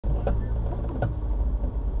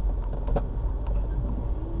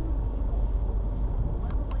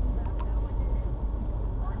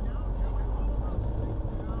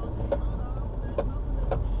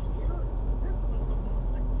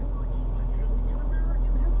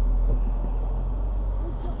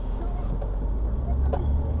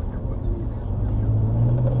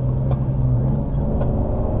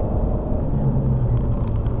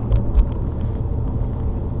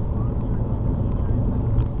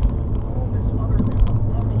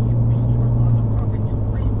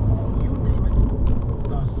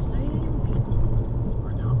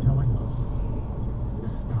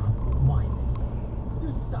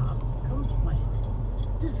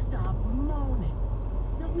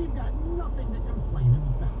nothing to complain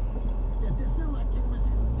about. That this election was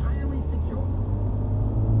entirely secure.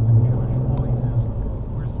 Josh Hawley says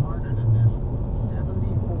we're smarter than this.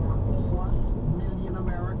 74+ million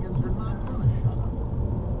Americans are not going to shut up.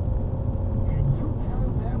 And you tell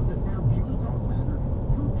them that their views don't matter.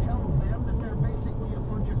 You tell them that they're basically a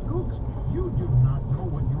bunch of kooks. You do not know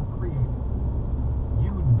what you're creating.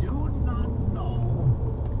 You do not know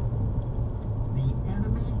the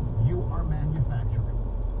enemy you are manufacturing.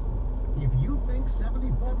 If you think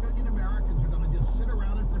 74 million Americans are going to just sit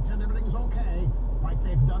around and pretend everything's okay, like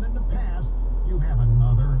they've done in the past, you have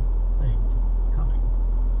another thing coming.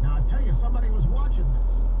 Now, I tell you, somebody was watching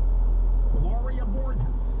this. Gloria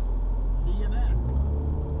Borges, CNN,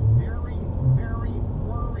 very, very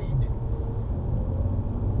worried.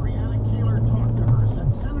 Brianna Keeler talked to her,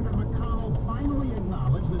 said Senator McConnell finally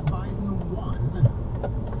acknowledged that Biden won the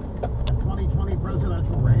 2020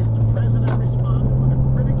 presidential race. The president responded with a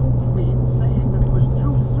critical tweet saying that it was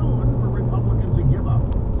too soon for Republicans to give up.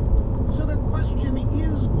 So the question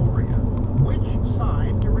is, Gloria, which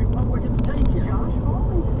side do Republicans take here? Josh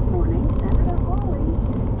Hawley this morning, Senator Hawley,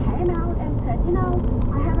 came out and said,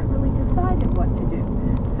 I haven't really decided what to do.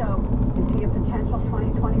 So, is he a potential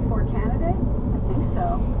 2024 candidate? I think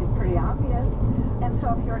so. It's pretty obvious. And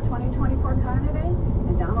so if you're a 2024 candidate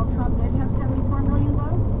and Donald Trump did have 74 million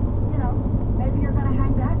votes, maybe you're going to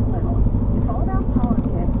hang back a little. It's all about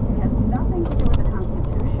politics. It has nothing to do with the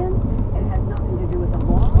Constitution. It has nothing to do with the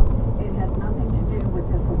law. It has nothing to do with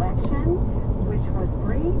this election, which was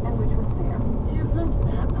free and which was fair. Isn't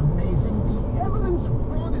that amazing? The evidence of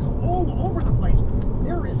fraud is all over the place.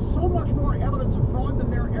 There is so much more evidence of fraud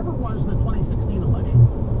than there ever was in the 2016 election.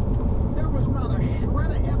 There was not a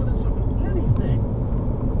shred of evidence of anything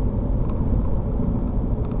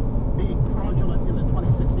being fraudulent in the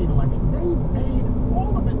 2016 election. They made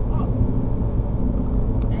all of it up.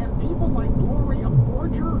 And people like Gloria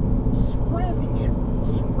Borger spread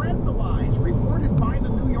the lies reported by the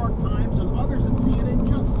New York Times and others at CNN,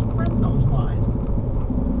 just spread those lies.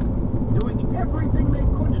 Doing everything they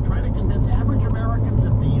could to try to convince average Americans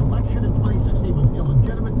that the election in 2016 was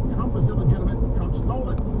illegitimate, Trump was illegitimate, Trump stole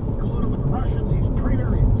it, colluded with the Russians, he's a traitor,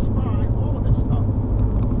 he's a spy, all of this stuff.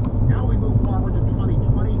 Now we move forward to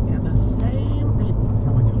 2020, and the same people are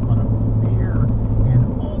telling us what a fair and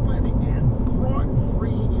open and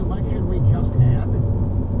fraud-free election we just had.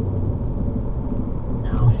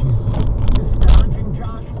 Now she's disparaging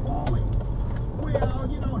Josh Hawley. Well,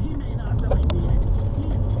 he may not really need it.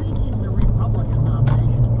 He's seeking the Republican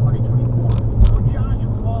nomination in 2024. So Josh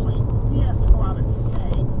Hawley, he has to go out and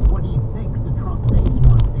say what he thinks the Trump base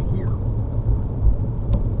wants to hear.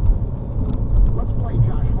 Let's play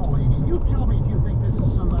Josh Hawley again. You tell me if you think this is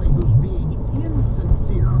somebody who's being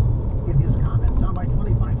insincere in his comments. Soundbite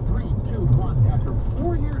 25, 3, 2, 1. After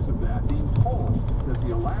 4 years of that, being told that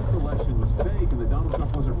the last election was fake and that Donald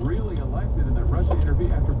Trump wasn't really elected and that Russia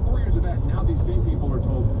intervened, after 4 years of that, now these same people are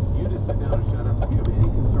told, you just sit down and shut up. If you have any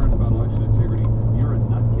concerns about election integrity, you're a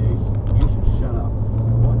nutcase. You should shut up.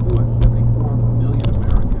 What 74 million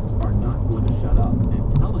Americans are not going to shut up and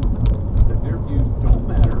telling them that their views don't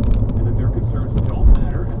matter and that their concerns don't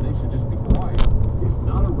matter and they should just be quiet is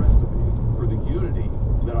not a recipe for the unity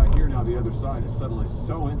that I hear now the other side is suddenly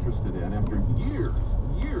so interested in after years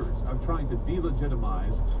of trying to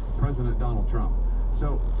delegitimize President Donald Trump.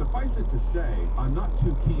 So suffice it to say, I'm not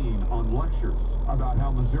too keen on lectures about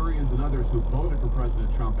how Missourians and others who voted for President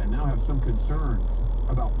Trump and now have some concerns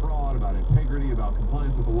about fraud, about integrity, about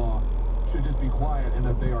compliance with the law, should just be quiet and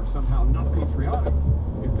that they are somehow not patriotic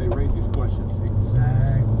if they raise these questions.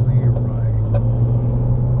 Exactly right.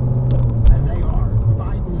 And they are.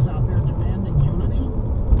 Biden's out there demanding unity.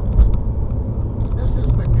 This is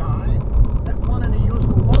the guy that wanted to use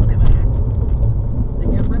the Logan Act to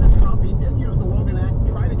get rid of Trump. He did use the Logan Act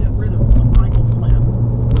to try to get rid of Michael Flynn.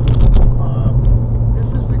 This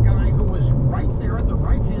is the guy who was right there at the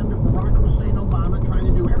right hand of Barack Hussein Obama, trying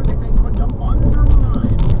to do everything they could to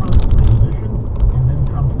undermine Trump's position and then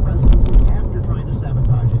Trump's presidency after trying to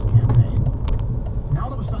sabotage his campaign. Now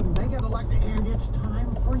all of a sudden they get elected, and it's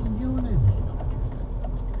time for unity.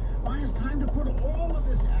 Why, it's time to put all of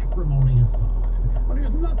this acrimony aside. Well,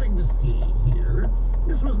 there's nothing to see here.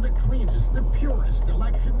 This was the cleanest, the purest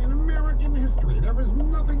election in American history. There was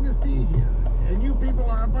nothing to see here. And you people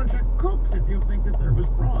are a bunch of crooks if you think that there was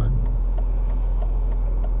fraud.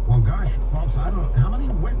 Well, gosh, folks, I don't know how many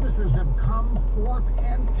witnesses have come forth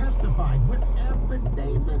and testified with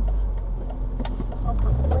affidavits of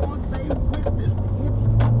the fraud they witnessed. It's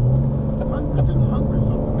hundreds and hundreds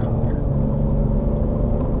of them out there.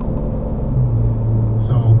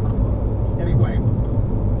 So, anyway,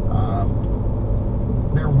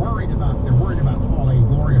 they're worried about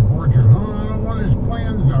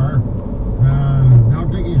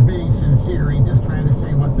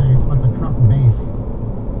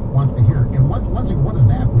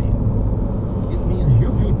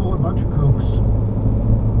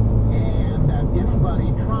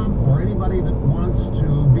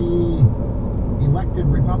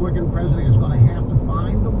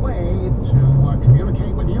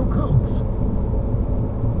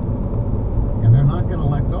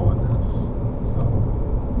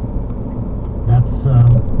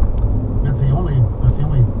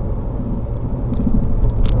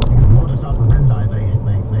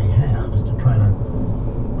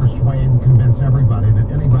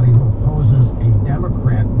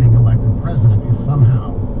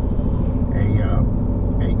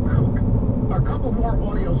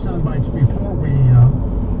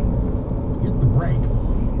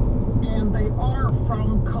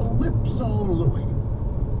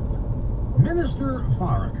Minister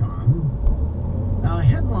Farrakhan. Now,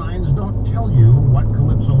 headlines don't tell you what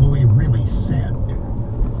Calypso Louis really said.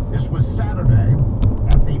 This was Saturday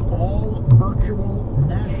at the all-virtual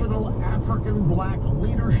National African Black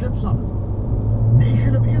Leadership Summit.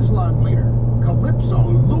 Nation of Islam leader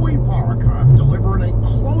Calypso Louis Farrakhan delivered a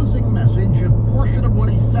closing message, a portion of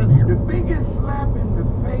what he said here. The biggest slap in the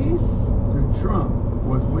face to Trump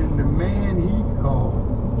was when the man he called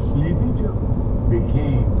Sleepy Joe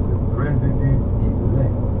became the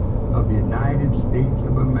president-elect of the United States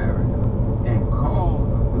of America and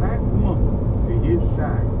called a black woman to his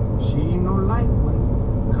side. She ain't no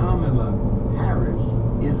lightweight. Kamala Harris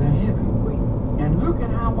is a heavyweight. And look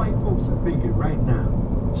at how white folks are thinking right now.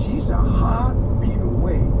 She's a heartbeat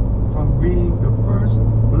away from being the first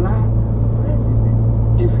black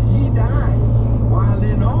president. If he dies while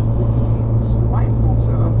in office, white folks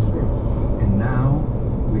are upset. And now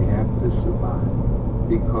we have to survive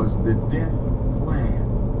because the death plan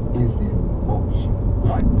is in motion.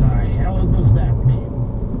 What the hell does that mean?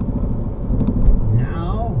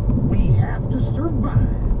 Now we have to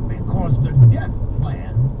survive because the death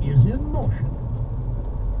plan is in motion.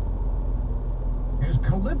 Is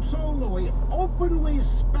Calypso Louis openly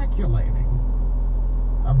speculating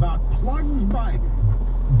about Plug Biden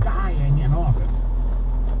dying in office,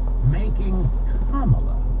 making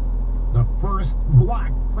Kamala the first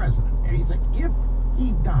black president? And he said, if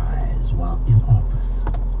he dies while in office.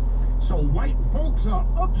 So white folks are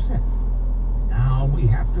upset. Now we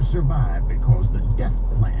have to survive because the death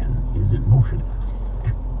plan is in motion.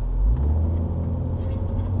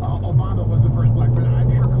 Obama was the first black president. I'm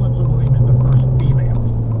sure Calypso Louis is the first female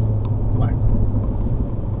black.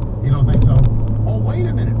 You don't think so? Oh, wait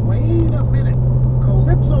a minute.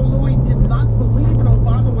 Calypso Louis did not believe that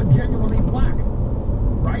Obama was genuinely black.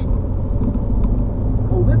 Right?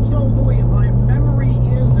 Calypso Louis, my memory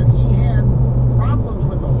is that he had problems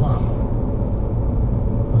with Obama.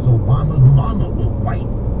 Because Obama's mama was white,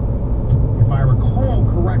 if I recall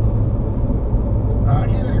correctly. At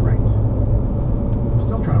any rate, I'm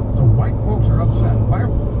still trying to. So white folks are upset. Why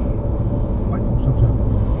are white folks upset?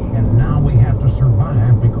 And now we have to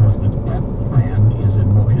survive because the death plan is in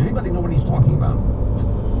motion. Anybody know what he's talking about?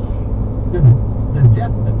 The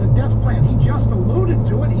death plan. He just alluded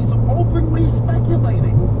to it. He's openly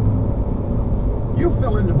speculating. You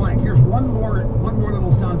fill in the blank. Here's one more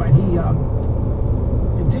little soundbite. He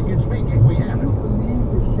continued speaking. We have it. You believe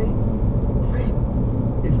that Satan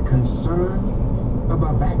is concerned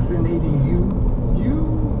about vaccinating you? You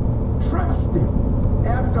trust him.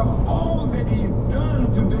 After all that he's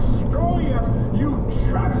done to destroy us, you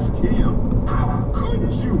trust him. How could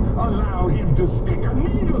you allow him to stick a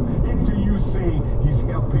needle into you saying he's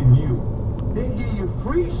helping you? They give you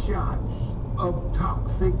free shots of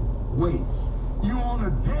toxic waste. You on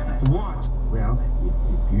a death watch. Well, if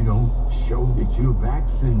you don't show that you're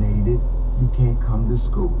vaccinated, you can't come to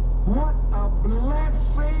school. What a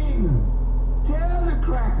blessing! Tell the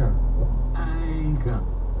cracker, I ain't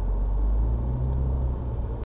coming.